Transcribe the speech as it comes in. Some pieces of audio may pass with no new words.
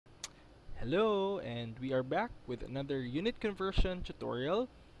Hello, and we are back with another unit conversion tutorial,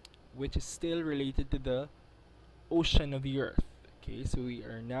 which is still related to the ocean of the Earth. Okay, so we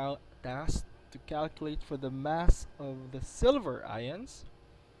are now tasked to calculate for the mass of the silver ions,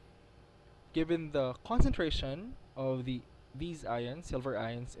 given the concentration of these ions, silver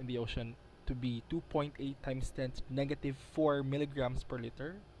ions, in the ocean to be 2.8 times 10 to negative 4 milligrams per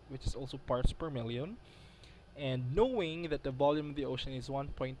liter, which is also parts per million. And knowing that the volume of the ocean is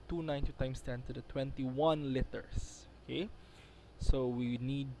 1.292 times 10 to the 21 liters. Okay, so we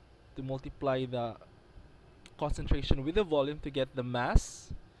need to multiply the concentration with the volume to get the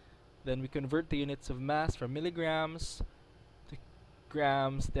mass. Then we convert the units of mass from milligrams to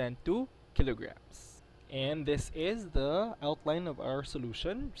grams, then to kilograms. And this is the outline of our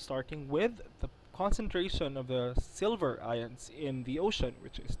solution, starting with the concentration of the silver ions in the ocean,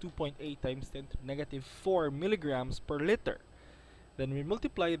 which is 2.8 times 10 to negative 4 milligrams per liter. Then we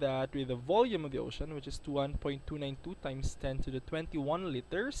multiply that with the volume of the ocean, which is 1.292 times 10 to the 21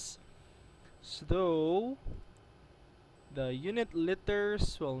 liters. So the unit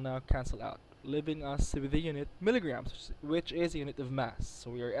liters will now cancel out, leaving us with the unit milligrams, which is a unit of mass.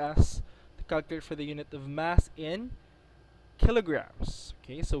 So we are asked to calculate for the unit of mass in kilograms.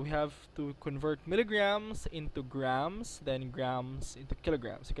 Okay, so we have to convert milligrams into grams, then grams into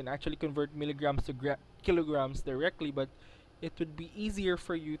kilograms. You can actually convert milligrams to kilograms directly, but it would be easier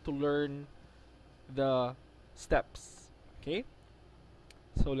for you to learn the steps. Okay,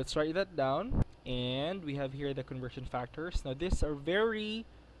 so let's write that down. And we have here the conversion factors. Now these are very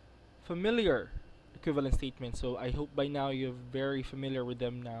familiar equivalent statements, so I hope by now you're very familiar with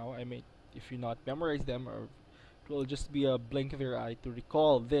them now. I mean, if you not memorize them, or it will just be a blink of your eye to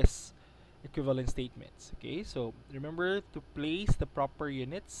recall this equivalent statements. Okay, so remember to place the proper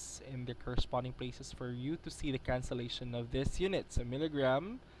units in the corresponding places for you to see the cancellation of this unit. So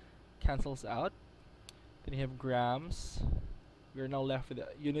milligram cancels out, then you have grams. We are now left with the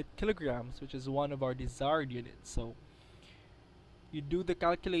unit kilograms, which is one of our desired units. So you do the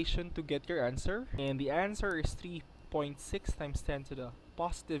calculation to get your answer, and the answer is 3.6 times 10 to the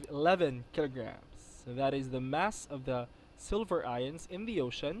positive 11 kilograms. So that is the mass of the silver ions in the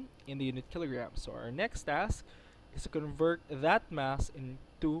ocean in the unit kilograms. So our next task is to convert that mass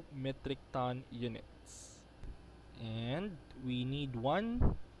into metric ton units. And we need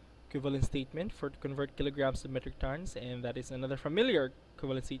one equivalent statement for to convert kilograms to metric tons, and that is another familiar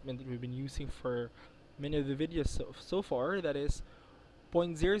equivalent statement that we've been using for many of the videos so far. That is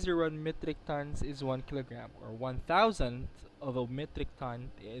 0.001 metric tons is 1 kilogram, or 1,000th of a metric ton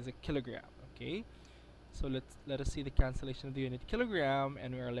is a kilogram. Okay, so let us see the cancellation of the unit kilogram,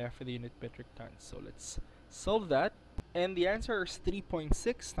 and we are left with the unit metric tons. So let's solve that, and the answer is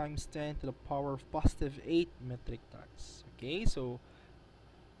 3.6 times 10 to the power of positive 8 metric tons. Okay, so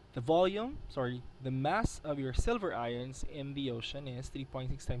the mass of your silver ions in the ocean is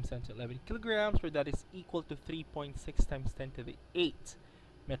 3.6 times 10 to 11 kilograms, where that is equal to 3.6 times 10 to the 8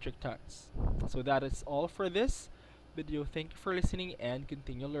 metric tons. So that is all for this video. Thank you for listening and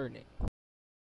continue learning.